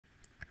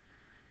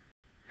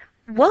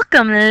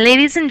Welcome,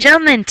 ladies and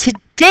gentlemen.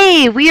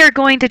 Today we are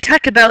going to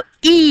talk about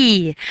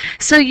E.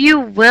 So you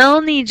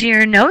will need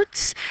your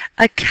notes,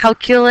 a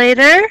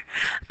calculator,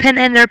 pen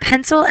and or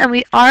pencil, and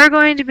we are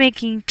going to be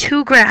making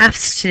two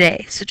graphs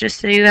today. So just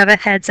so you have a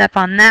heads up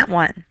on that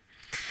one.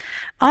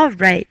 All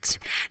right.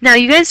 Now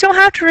you guys don't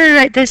have to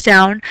write this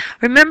down.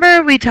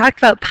 Remember we talked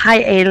about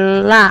pi a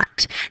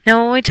lot.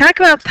 Now when we talk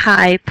about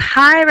pi,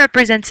 pi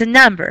represents a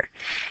number.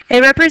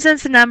 It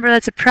represents a number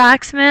that's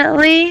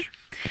approximately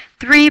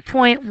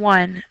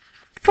 3.14.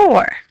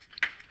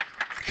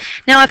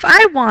 Now if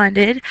I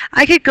wanted,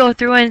 I could go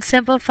through and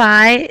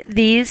simplify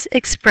these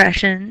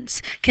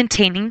expressions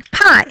containing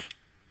pi.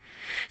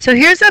 So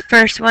here's the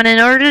first one. In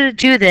order to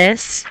do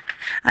this,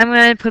 I'm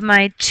going to put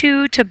my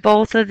 2 to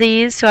both of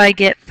these, so I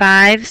get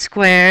 5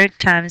 squared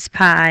times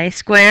pi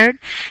squared.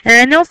 And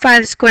I know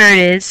 5 squared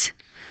is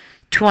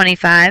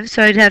 25,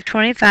 so I'd have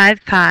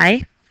 25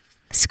 pi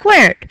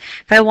squared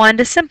if I wanted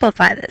to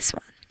simplify this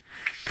one.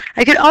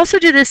 I could also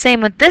do the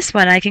same with this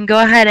one. I can go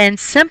ahead and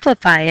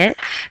simplify it.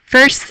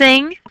 First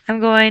thing,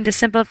 I'm going to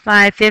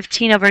simplify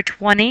 15 over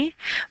 20,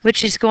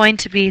 which is going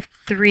to be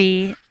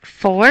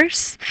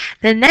 3/4.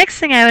 The next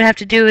thing I would have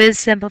to do is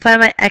simplify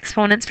my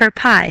exponents for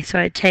pi. So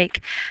I'd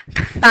take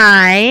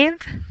 5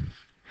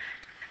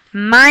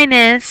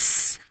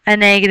 minus a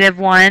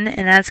 -1,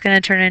 and that's going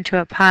to turn into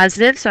a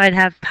positive. So I'd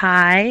have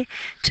pi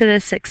to the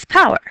 6th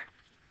power.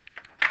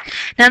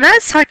 Now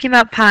that's talking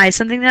about pi,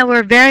 something that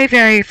we're very,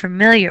 very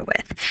familiar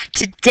with.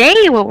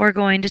 Today what we're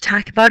going to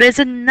talk about is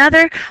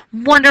another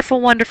wonderful,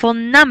 wonderful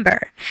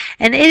number.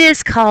 And it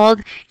is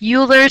called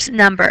Euler's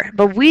number,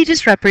 but we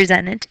just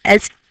represent it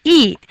as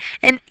E.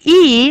 And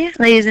E,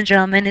 ladies and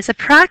gentlemen, is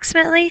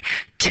approximately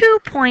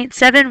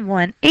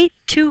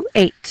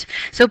 2.71828.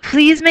 So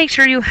please make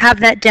sure you have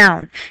that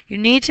down. You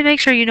need to make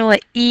sure you know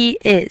what E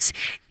is.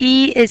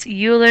 E is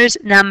Euler's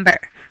number.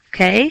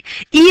 Okay,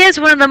 E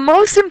is one of the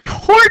most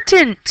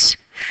important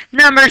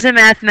numbers in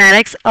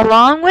mathematics,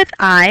 along with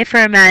I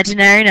for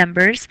imaginary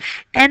numbers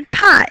and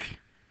pi.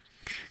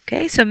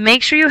 Okay, so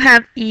make sure you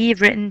have E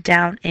written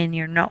down in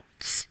your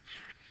notes.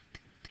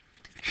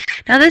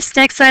 Now this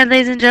next slide,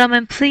 ladies and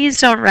gentlemen, please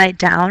don't write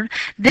down.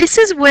 This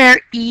is where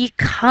E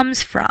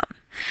comes from.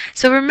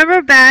 So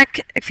remember back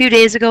a few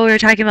days ago we were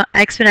talking about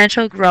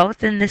exponential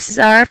growth, and this is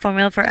our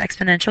formula for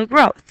exponential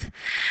growth.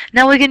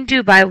 Now we can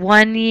do by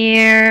 1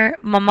 year,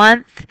 a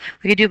month,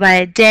 we can do by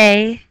a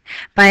day,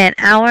 by an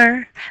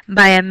hour,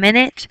 by a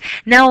minute.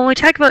 Now when we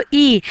talk about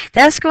E,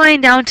 that's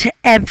going down to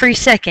every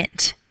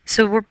second.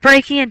 So we're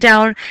breaking it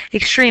down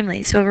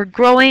extremely. So we're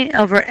growing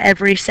over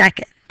every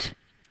second.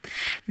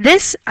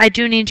 This I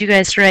do need you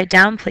guys to write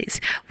down, please.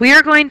 We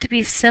are going to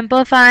be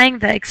simplifying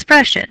the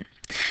expression.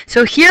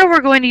 So here we're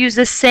going to use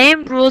the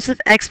same rules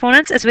of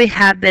exponents as we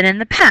have been in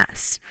the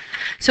past.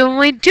 So when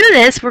we do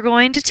this, we're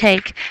going to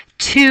take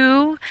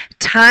 2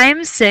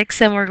 times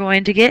 6 and we're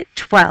going to get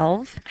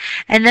 12.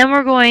 And then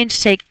we're going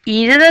to take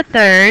e to the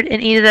 3rd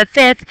and e to the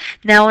 5th.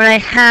 Now when I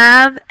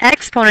have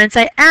exponents,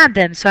 I add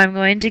them. So I'm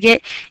going to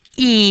get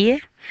e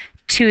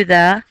to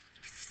the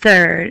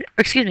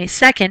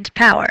 2nd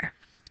power,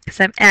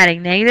 because I'm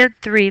adding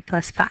 -3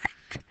 plus 5.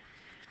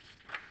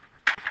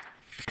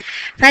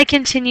 If I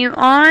continue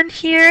on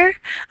here,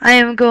 I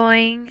am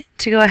going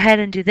to go ahead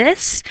and do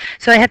this.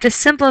 So I have to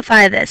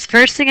simplify this.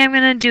 First thing I'm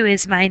going to do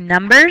is my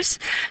numbers.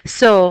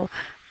 So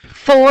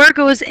 4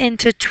 goes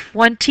into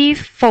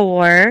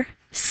 24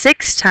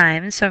 6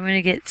 times. So I'm going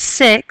to get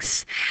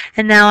 6.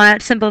 And now I have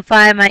to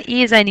simplify my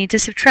e's. I need to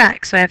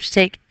subtract. So I have to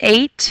take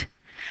 8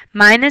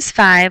 minus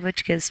 5,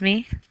 which gives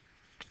me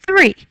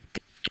 3.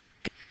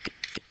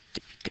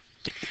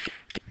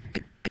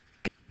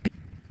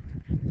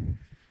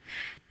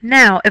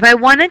 Now, if I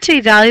wanted to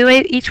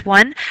evaluate each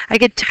one, I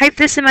could type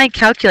this in my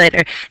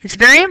calculator. It's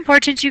very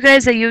important, you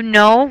guys, that you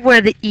know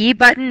where the E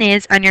button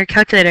is on your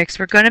calculator, because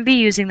we're going to be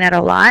using that a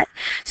lot.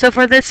 So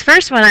for this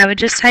first one, I would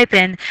just type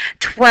in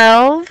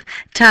 12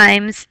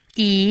 times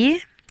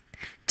E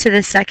to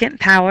the 2nd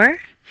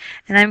power,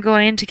 and I'm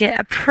going to get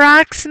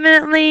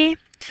approximately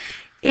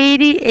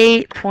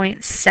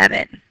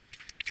 88.7.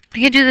 I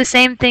can do the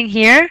same thing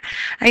here.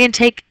 I can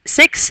take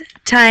 6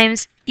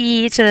 times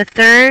e to the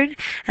 3rd,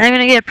 and I'm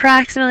going to get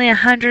approximately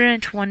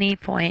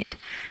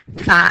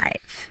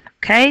 120.5.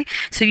 Okay,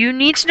 so you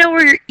need to know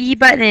where your E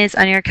button is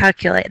on your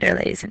calculator,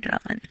 ladies and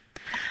gentlemen.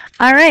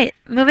 All right,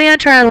 moving on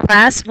to our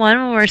last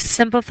one when we're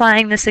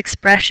simplifying this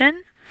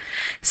expression.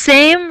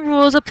 Same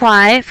rules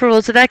apply for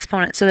rules of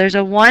exponents. So there's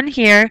a 1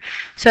 here,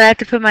 so I have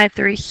to put my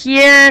 3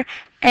 here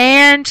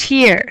and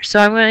here. So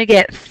I'm going to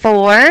get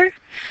 4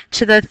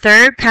 to the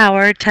 3rd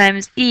power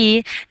times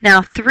e.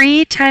 Now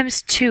 3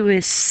 times 2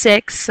 is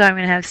 6, so I'm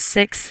going to have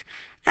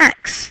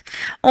 6x.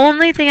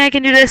 Only thing I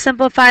can do to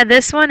simplify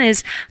this one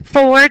is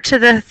 4 to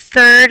the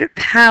 3rd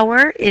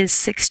power is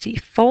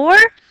 64.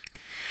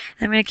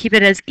 I'm going to keep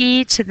it as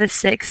e to the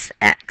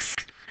 6x.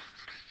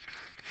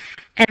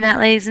 And that,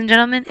 ladies and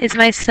gentlemen, is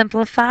my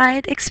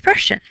simplified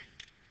expression.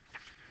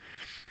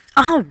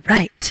 All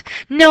right.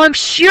 Now I'm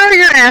sure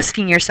you're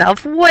asking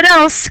yourself, what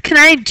else can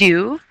I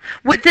do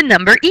with the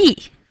number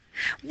e?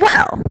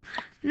 Well,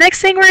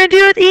 next thing we're going to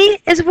do with E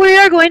is we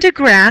are going to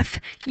graph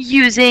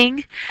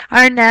using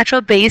our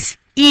natural base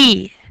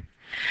E.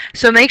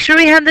 So make sure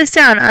we have this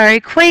down. Our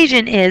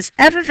equation is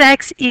f of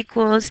x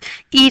equals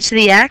e to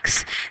the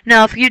x.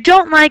 Now, if you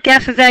don't like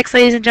f of x,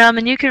 ladies and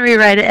gentlemen, you can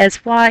rewrite it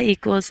as y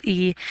equals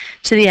e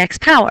to the x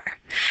power.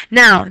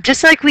 Now,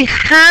 just like we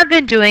have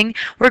been doing,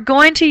 we're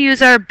going to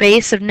use our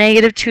base of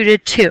negative 2 to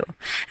 2.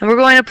 And we're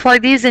going to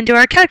plug these into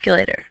our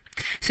calculator.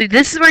 So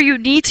this is where you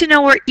need to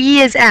know where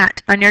e is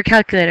at on your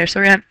calculator. So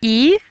we're going to have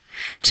e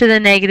to the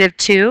negative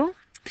 2.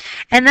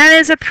 And that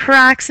is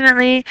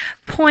approximately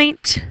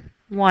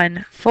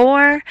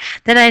 0.14.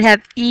 Then I'd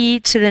have e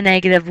to the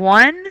negative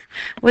 1,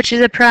 which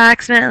is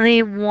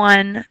approximately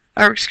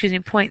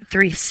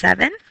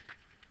 0.37.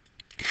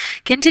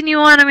 Continue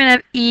on, I'm going to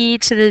have e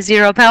to the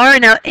 0 power.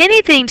 Now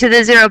anything to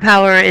the 0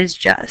 power is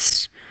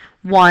just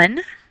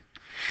 1.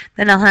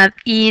 Then I'll have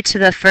e to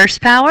the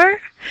first power,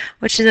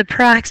 which is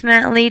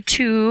approximately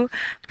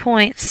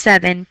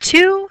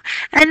 2.72.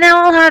 And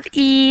now I'll have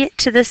e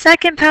to the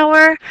second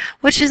power,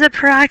 which is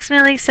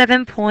approximately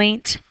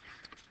 7.39.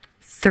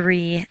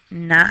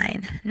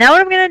 Now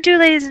what I'm going to do,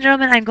 ladies and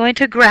gentlemen, I'm going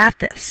to graph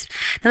this.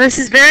 Now this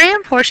is very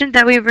important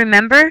that we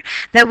remember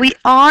that we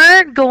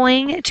are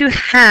going to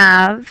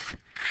have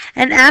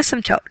an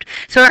asymptote.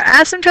 So our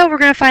asymptote we're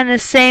going to find the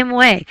same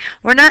way.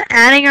 We're not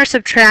adding or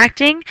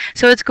subtracting,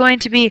 so it's going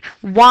to be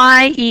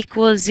y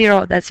equals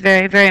 0. That's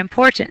very, very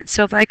important.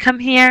 So if I come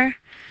here,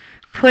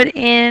 put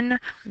in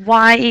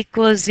y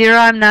equals 0,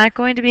 I'm not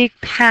going to be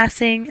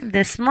passing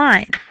this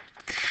line.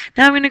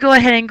 Now I'm going to go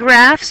ahead and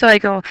graph. So I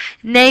go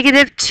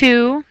negative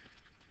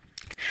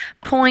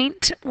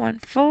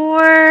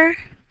 2.14,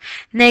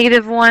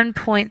 negative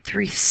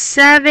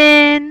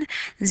 1.37,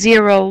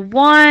 0,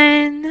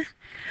 1,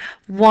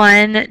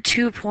 1,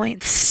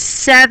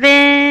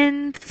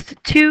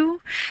 2.72,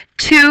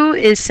 2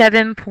 is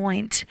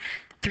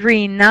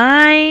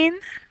 7.39.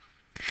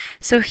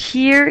 So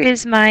here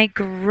is my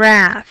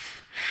graph.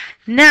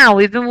 Now,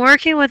 we've been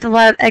working with a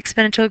lot of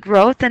exponential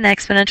growth and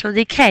exponential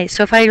decay.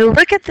 So if I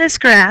look at this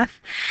graph,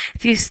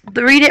 if you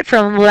read it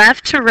from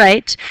left to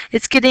right,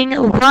 it's getting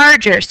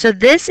larger. So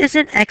this is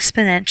an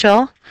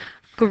exponential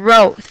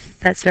growth.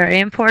 That's very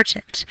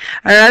important.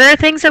 Our other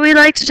things that we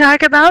like to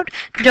talk about,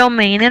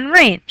 domain and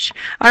range.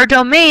 Our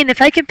domain,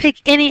 if I can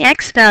pick any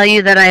x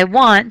value that I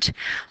want,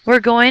 we're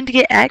going to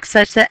get x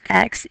such that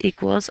x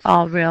equals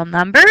all real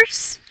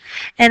numbers.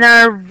 And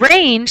our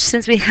range,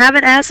 since we have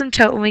an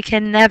asymptote and we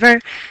can never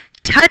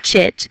touch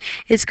it,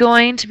 is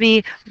going to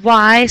be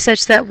y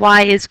such that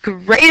y is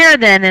greater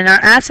than, and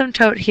our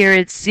asymptote here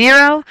is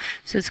 0,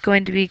 so it's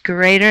going to be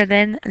greater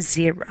than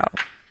 0.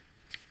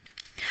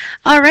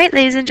 All right,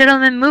 ladies and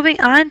gentlemen, moving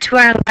on to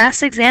our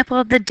last example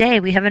of the day.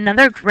 We have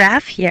another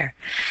graph here.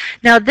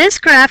 Now, this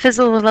graph is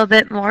a little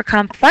bit more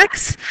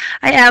complex.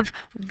 I have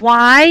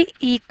y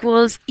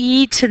equals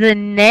e to the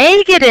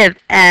negative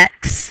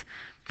x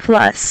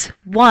plus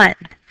 1.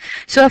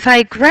 So if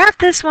I graph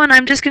this one,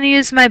 I'm just going to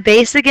use my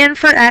base again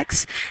for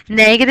x,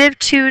 negative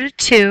 2 to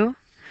 2.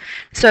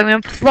 So I'm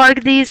going to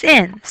plug these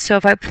in. So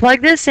if I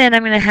plug this in,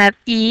 I'm going to have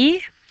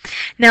e.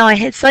 Now,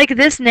 it's like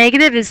this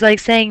negative is like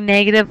saying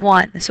negative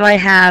 1. So I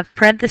have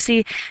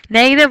parenthesis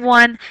negative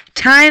 1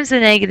 times the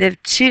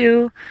negative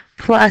 2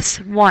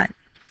 plus 1.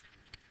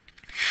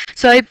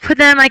 So I put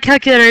that in my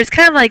calculator. It's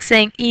kind of like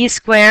saying e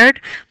squared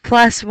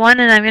plus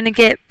 1, and I'm going to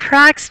get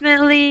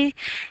approximately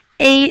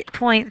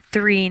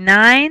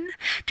 8.39.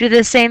 Do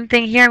the same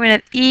thing here. I'm going to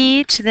have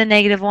e to the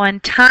negative 1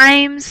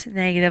 times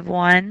negative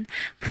 1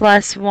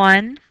 plus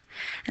 1,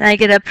 and I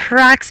get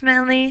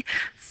approximately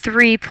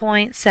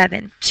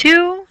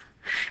 3.72.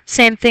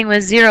 Same thing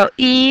with 0,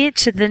 e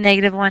to the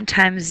negative 1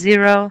 times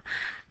 0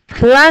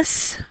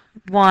 plus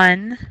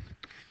 1.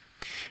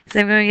 So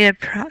I'm going to get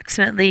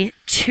approximately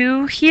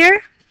 2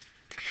 here.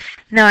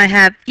 Now I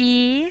have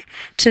e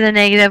to the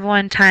negative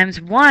 1 times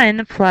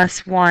 1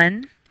 plus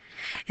 1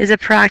 is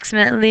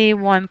approximately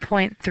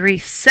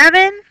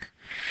 1.37.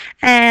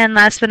 And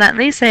last but not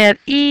least, I have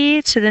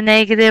e to the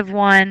negative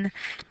 1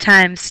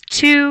 times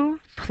 2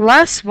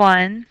 plus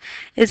 1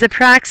 is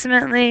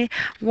approximately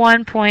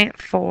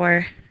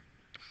 1.14.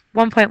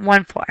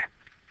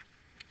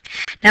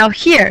 Now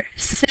here,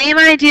 same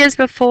idea as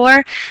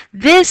before.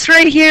 This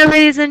right here,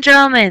 ladies and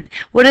gentlemen,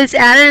 what is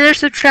added or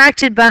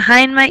subtracted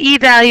behind my e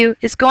value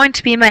is going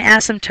to be my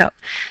asymptote.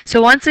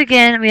 So once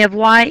again, we have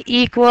y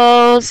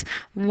equals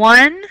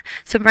 1.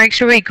 So make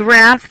sure we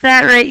graph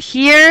that right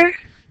here.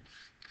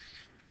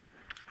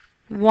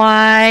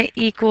 Y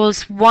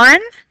equals 1.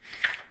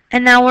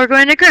 And now we're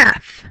going to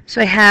graph.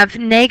 So I have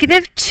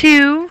negative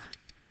 2,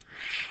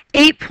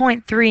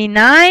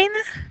 8.39.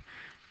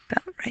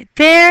 About right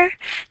there.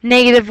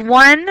 Negative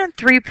 1,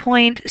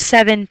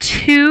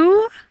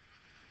 3.72.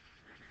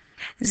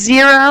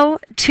 0,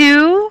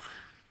 2,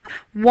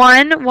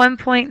 1,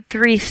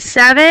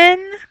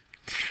 1.37.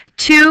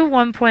 2,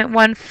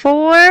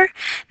 1.14.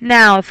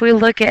 Now, if we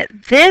look at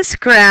this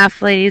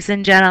graph, ladies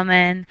and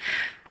gentlemen,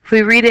 if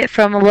we read it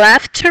from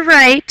left to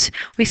right,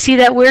 we see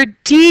that we're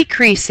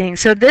decreasing.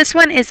 So this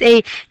one is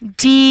a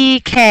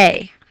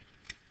decay.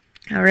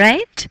 All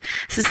right,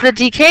 this is the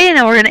decay, and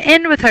now we're going to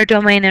end with our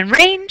domain and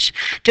range.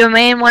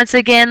 Domain, once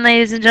again,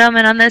 ladies and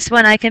gentlemen, on this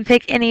one, I can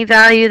pick any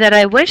value that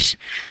I wish.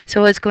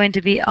 So it's going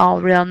to be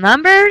all real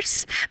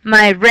numbers.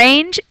 My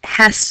range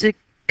has to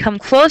come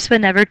close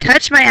but never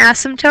touch my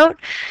asymptote.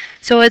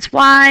 So it's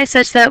y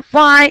such that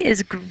y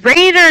is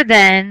greater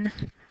than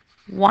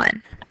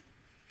 1.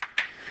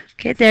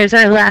 Okay, there's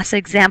our last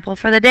example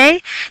for the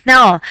day.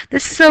 Now,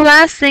 this is the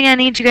last thing I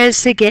need you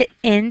guys to get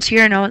into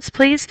your notes,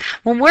 please.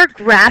 When we're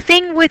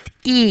graphing with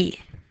E,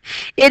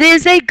 it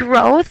is a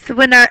growth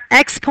when our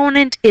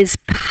exponent is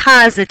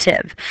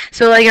positive.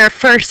 So like our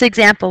first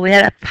example, we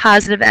had a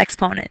positive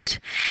exponent.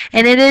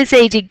 And it is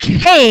a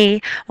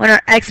decay when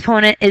our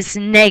exponent is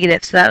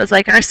negative. So that was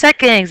like our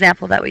second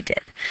example that we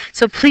did.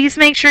 So please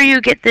make sure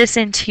you get this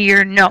into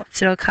your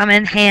notes. It'll come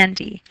in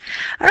handy.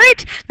 All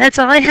right, that's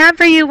all I have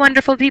for you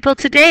wonderful people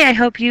today. I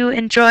hope you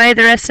enjoy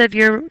the rest of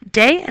your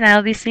day, and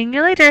I'll be seeing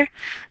you later.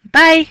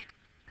 Bye.